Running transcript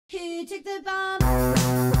Who took the bomb?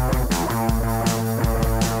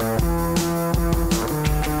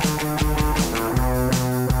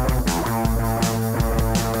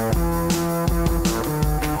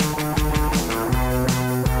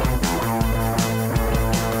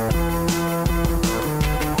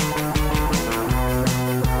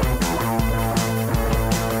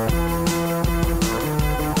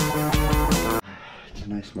 It's a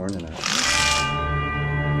nice morning out.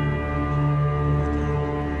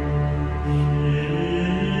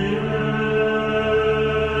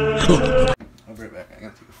 I'll be right back. I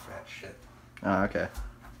gotta take a fat shit. Oh, okay.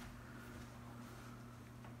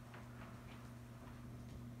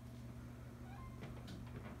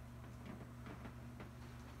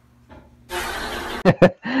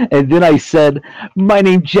 And then I said, "My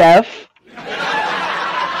name's Jeff."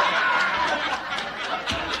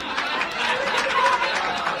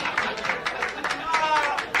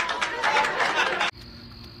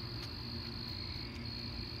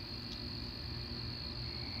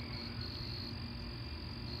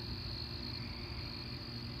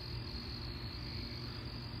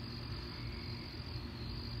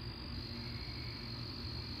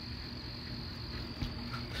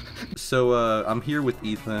 So, I'm here with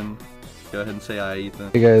Ethan. Go ahead and say hi,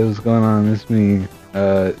 Ethan. Hey guys, what's going on? It's me,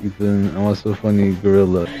 Ethan. I'm also funny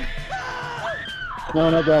gorilla. No,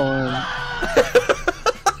 not that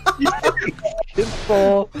one. It's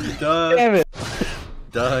full. Duh. Damn it.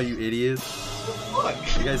 Duh, you idiots.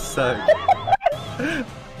 You guys suck.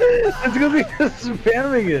 It's gonna be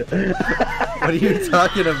spamming it. What are you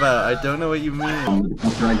talking about? I don't know what you mean.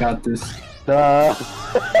 I got this.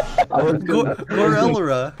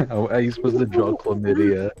 Gorellera. Oh, are you supposed to draw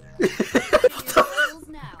chlamydia?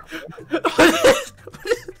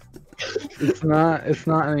 It's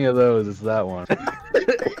not any of those, it's that one.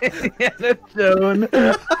 Indiana Jones.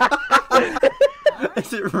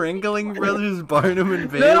 Is it Ringling Brothers, Barnum and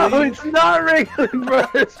Bailey? No, it's not Ringling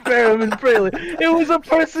Brothers, Barnum and Bailey. It was a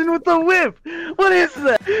person with a whip. What is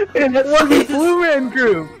that? And that's the Blue Man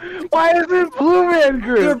Group. Why is it Blue Man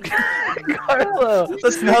Group? Carlo.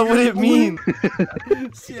 That's not what it means.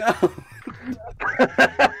 Yeah.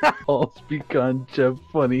 All speak on Jeff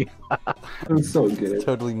funny. I'm so good.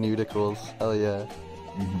 Totally nudicles. Hell yeah.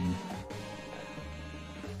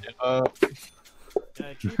 I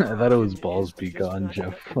thought it was balls be gone,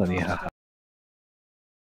 Jeff funny.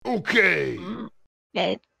 Okay.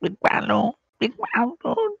 Big Wallow, Big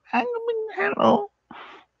Wallow, I'm a Big Wallow,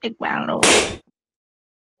 Big Wallow.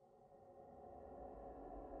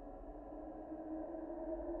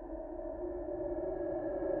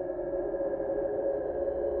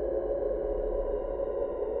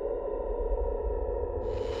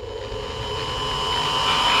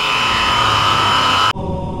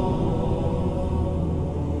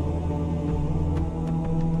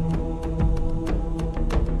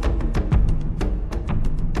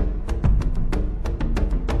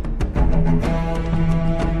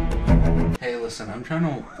 Hey, listen, I'm trying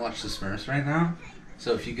to watch the Smurfs right now,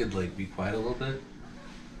 so if you could, like, be quiet a little bit.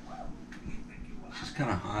 She's kind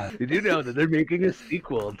of hot. Did you know that they're making a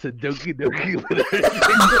sequel to Doki Doki Literature?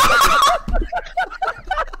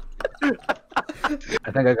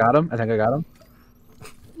 I think I got him.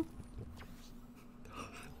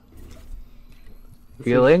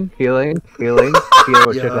 Healing. Check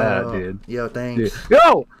that out, dude. Yo, thanks. Dude.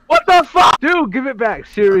 Yo, what the fuck? Dude, give it back.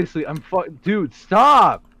 Seriously, dude,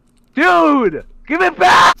 stop. Dude, give it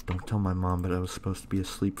back. Don't tell my mom, but I was supposed to be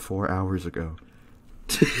asleep 4 hours ago.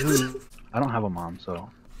 I don't have a mom, so.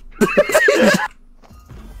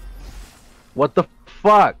 What the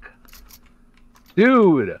fuck?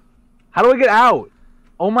 Dude, how do I get out?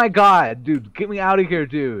 Oh my god, dude, get me out of here,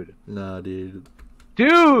 dude. Nah, dude.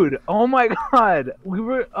 Dude, oh my god.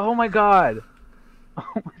 Oh my god.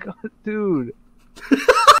 Oh my god, dude.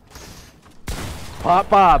 Pop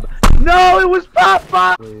Bob. No, it was Pop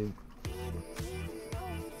Bob.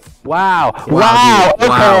 Wow.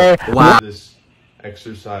 Okay. Wow. This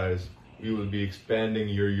exercise, we will be expanding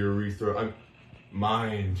your urethra.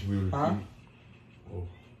 Mind. We will. Huh?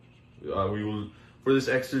 We will. For this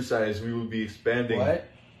exercise, we will be expanding. What?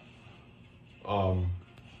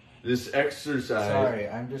 This exercise. Sorry,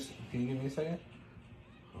 can you give me a second?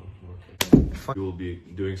 Oh, okay. We will be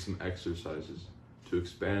doing some exercises to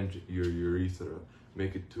expand your urethra,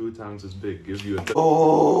 make it 2 times as big, give you a.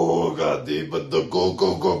 Oh, God, but the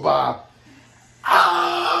go ba.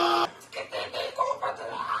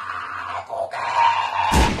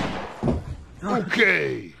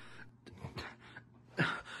 Okay.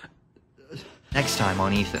 Next time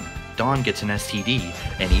on Ethan, Dawn gets an STD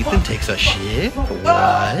and Ethan takes a shit? What?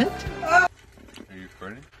 Are you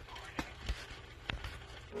recording?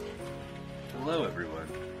 Hello, everyone.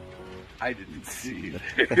 I didn't see you.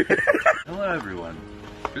 Hello, everyone.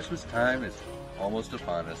 Christmas time is almost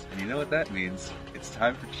upon us, and you know what that means? It's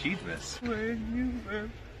time for Cheatmas. When you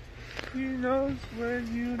live, he knows when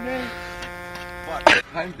you live. What?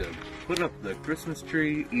 Time to put up the Christmas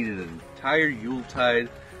tree, eat an entire Yuletide,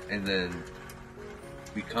 and then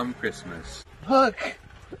become Christmas. Look!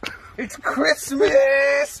 It's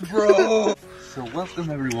Christmas, bro! So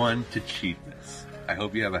welcome everyone to Cheatmas. I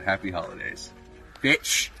hope you have a happy holidays.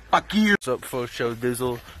 Bitch! Fuck you! What's up, Faux Show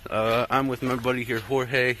Dizzle? I'm with my buddy here,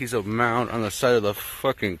 Jorge. He's a mount on the side of the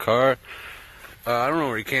fucking car. I don't know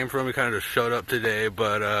where he came from. He kind of just showed up today,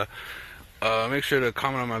 but make sure to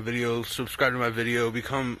comment on my video, subscribe to my video,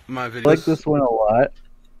 become my video. I like this one a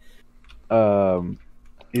lot.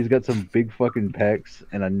 He's got some big fucking pecs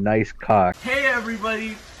and a nice cock. Hey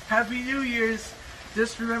everybody, Happy New Year's.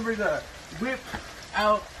 Just remember to whip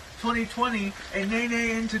out 2020 and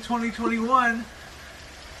nay into 2021.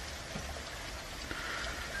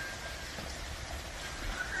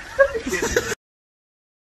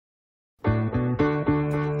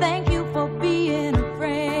 Thank you for being a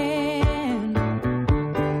friend.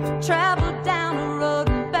 Travel down the road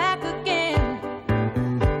and back again.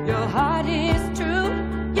 Your heart is true.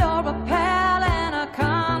 You're a pal and a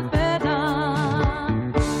confidant.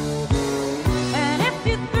 And if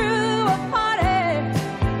you threw a party,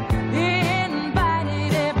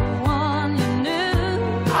 invited everyone you knew,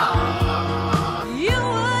 you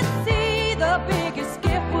would see the biggest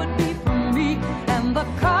gift would be from me, and the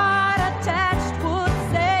card attached would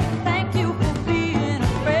say, thank you for being a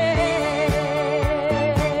friend.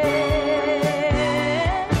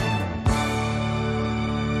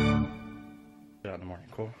 Out in the morning,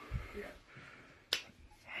 cool?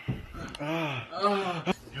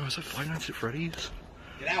 Yo, is that Five Nights at Freddy's?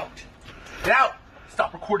 Get out! Get out!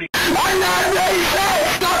 Stop recording! I'm not ready!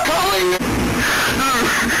 Stop calling!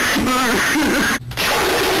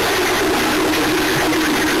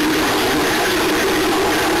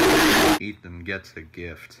 Ethan gets a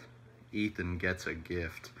gift. Ethan gets a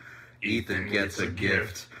gift. Ethan gets a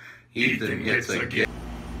gift. Ethan gets a gift.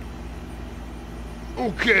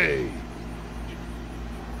 Okay.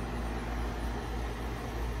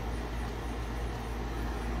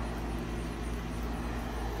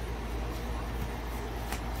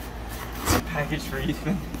 Package for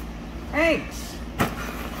Ethan. Thanks!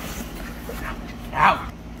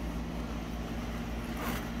 Out!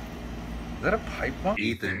 Is that a pipe bomb?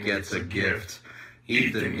 Ethan gets a gift.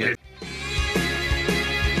 Ethan gets.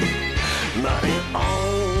 Money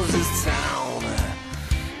owns this town.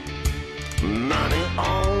 Money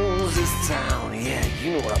owns this town. Yeah,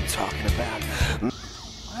 you know what I'm talking about.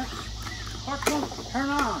 What? Turn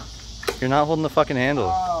on! You're not holding the fucking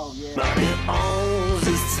handle. Oh, yeah. Money owns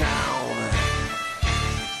this town.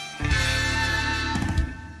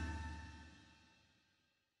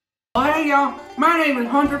 Oh, hey y'all, my name is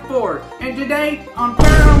Hunter Ford, and today on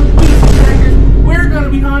Paranormal Beast Detectors, we're gonna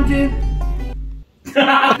be hunting.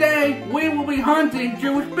 Today, we will be hunting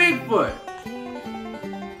Jewish Bigfoot.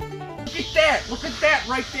 Look at that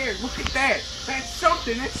right there, look at that. That's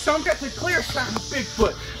something, that's a clear sign of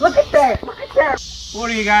Bigfoot. Look at that. What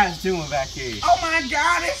are you guys doing back here? Oh my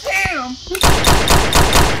God, it's him!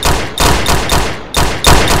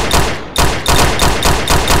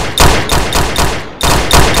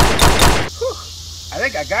 I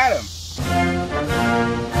think I got him.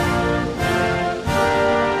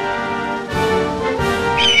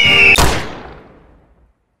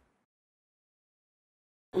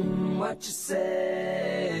 What you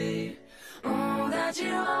say? That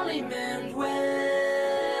you only meant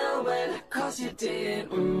well, cause you did.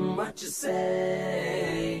 What you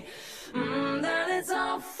say? That it's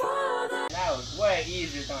all for the. That was way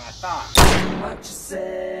easier than I thought. What you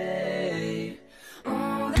say?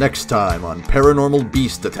 Next time on Paranormal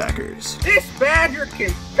Beast Attackers. This badger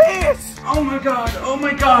can piss! Oh my God, oh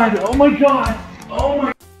my God, oh my God, oh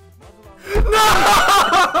my.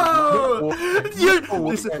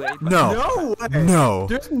 No! No! No!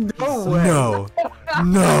 There's no way! No!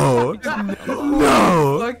 No!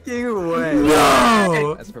 No! Fucking way!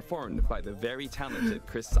 No! As performed by the very talented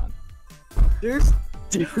Chris Sun. Dude,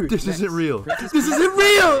 this isn't real! This isn't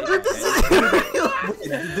real! This isn't real!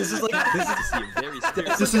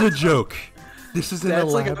 This is a joke. This is an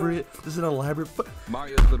elaborate. This is an elaborate.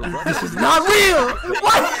 Mario's little brother. This is not real.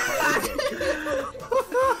 What?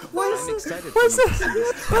 What is this? What's this?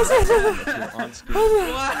 What's this?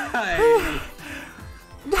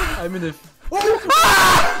 Why? I'm in a.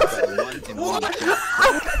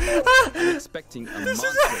 I'm expecting a monster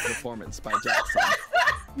performance by Jackson.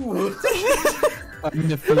 I'm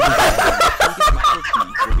in a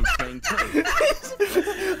will be playing Toad.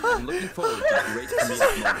 forward to great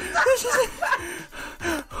comedic moments.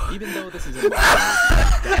 Even though this is a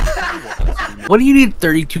What do you need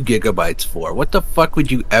 32 gigabytes for? What the fuck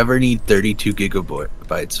would you ever need 32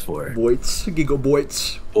 gigabytes for?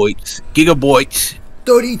 Gigabytes. Gigabytes.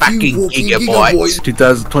 32 fucking fucking gigabytes.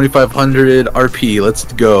 2500 RP. Let's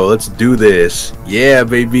go. Let's do this. Yeah,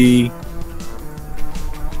 baby.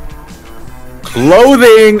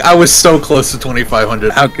 Clothing. I was so close to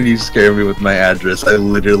 2500. How can you scare me with my address? I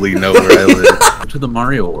literally know where I live. To the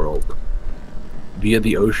Mario world via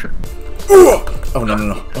the ocean. Oh no no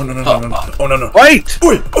no! Oh no no no no! Oh no no! Wait!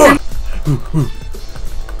 Wait!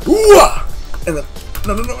 And then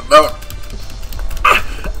no no no no!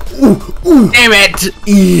 Damn it!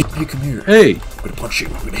 Hey, come here. Hey! I'm gonna punch you.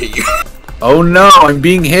 I'm gonna hit you. Oh no! I'm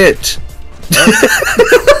being hit.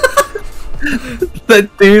 That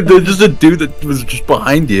dude, there's just a dude that was just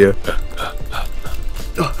behind you.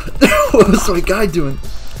 What was my guy doing?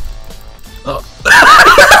 Oh.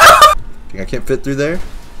 Think I can't fit through there?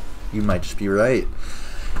 You might just be right.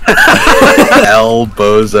 El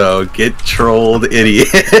Bozo, get trolled, idiot.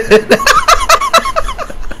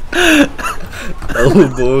 El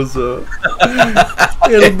Bozo.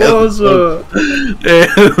 El Bozo. El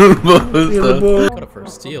Bozo. Got it for a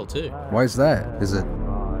steal too. Why is that? Is it?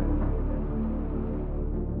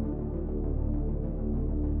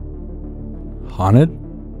 Haunted?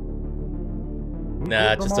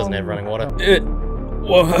 Nah, it just doesn't have running water. It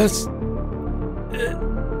was.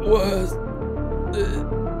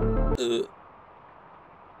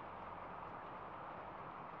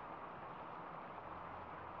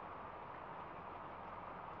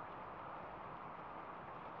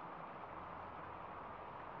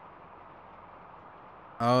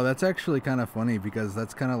 Oh, that's actually kind of funny because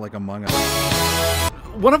that's kind of like Among Us.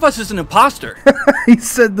 One of us is an imposter. He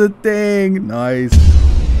said the thing. Nice.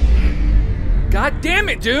 God damn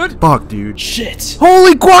it, dude. Fuck, dude. Shit.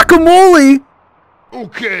 Holy guacamole!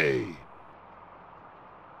 Okay.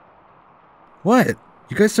 What?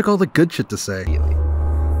 You guys took all the good shit to say.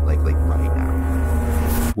 Like right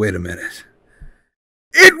now. Wait a minute.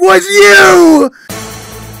 It was you!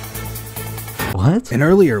 What? And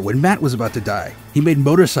earlier, when Matt was about to die, he made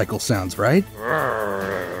motorcycle sounds, right?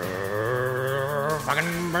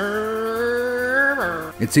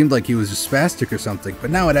 It seemed like he was just spastic or something, but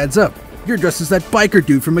now it adds up. You're dressed as that biker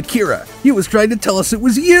dude from Akira. He was trying to tell us it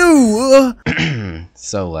was you!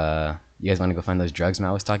 So, you guys want to go find those drugs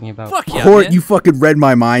Matt was talking about? Fuck yeah, Court, man. you fucking read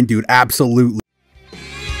my mind, dude. Absolutely.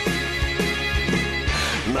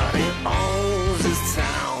 Money owns this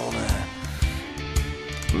town.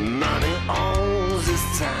 Money owns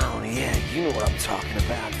this town. Yeah, you know what I'm talking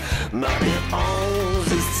about. Money owns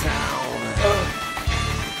this town.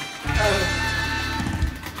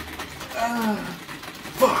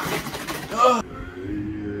 Fuck.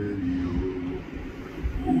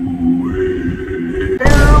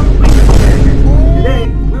 Today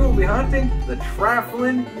we will be hunting the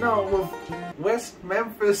trifling gnome of West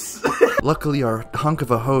Memphis. Luckily, our hunk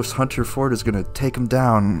of a host, Hunter Ford, is gonna take him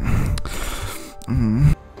down.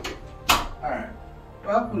 Alright,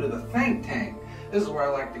 welcome to the think tank. This is where I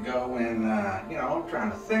like to go when, you know, I'm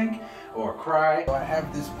trying to think or cry. I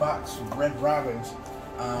have this box of Red Robins.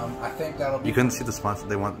 I think that'll be. You couldn't see the sponsor.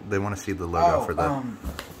 They want to see the logo for that.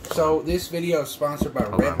 So this video is sponsored by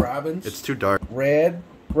Red Robins. It's too dark. Red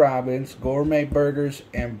Robins gourmet burgers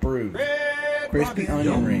and brews. Crispy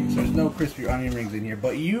onion rings. There's no crispy onion rings in here,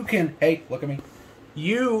 but you can. Hey, look at me.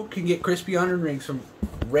 You can get crispy onion rings from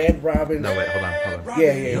Red Robins. No, wait, hold on.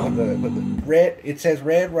 Yeah. But the red. It says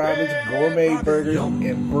Red Robins gourmet burgers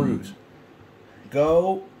and brews.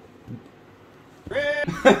 Go.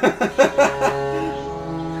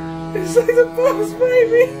 It's like the boss,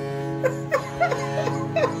 baby.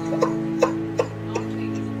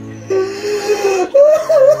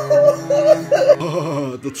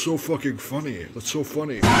 Oh, that's so fucking funny. That's so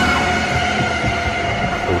funny.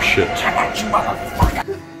 Oh shit. You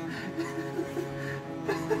motherfucker.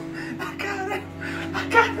 I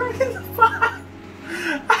got him in the box.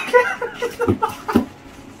 I got him in the box.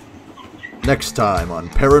 Next time on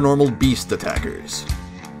Paranormal Beast Attackers.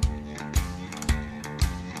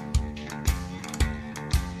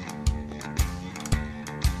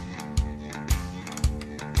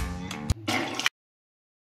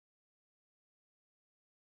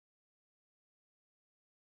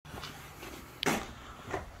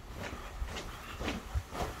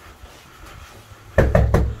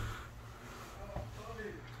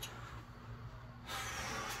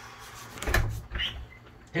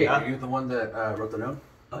 Hey, are you the one that wrote the note?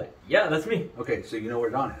 Yeah, that's me. Okay, so you know where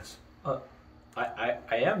Don is. I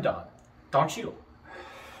am Don. Don Cheadle.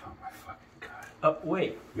 Oh my fucking god.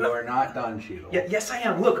 Wait. You are not Don Cheadle. Yeah, yes, I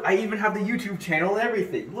am. Look, I even have the YouTube channel and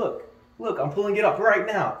everything. Look, I'm pulling it up right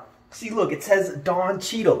now. See, look, it says Don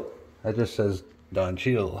Cheadle. That just says Don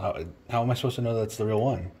Cheadle. How am I supposed to know that's the real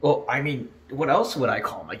one? Well, I mean, what else would I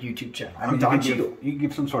call my YouTube channel? I mean, Don Cheadle. You can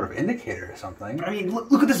give some sort of indicator or something. I mean,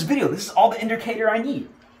 look at this video. This is all the indicator I need.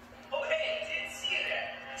 Oh, hey, didn't see you there.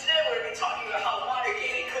 Today we're going to be talking about how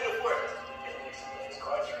Watergate could have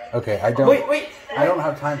worked. Okay, I don't. Wait. I don't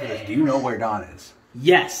have time for this. Do you know where Don is?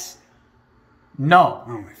 Yes. No.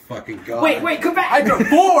 Oh my fucking god. Wait, come back. I drove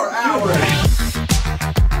 4 hours.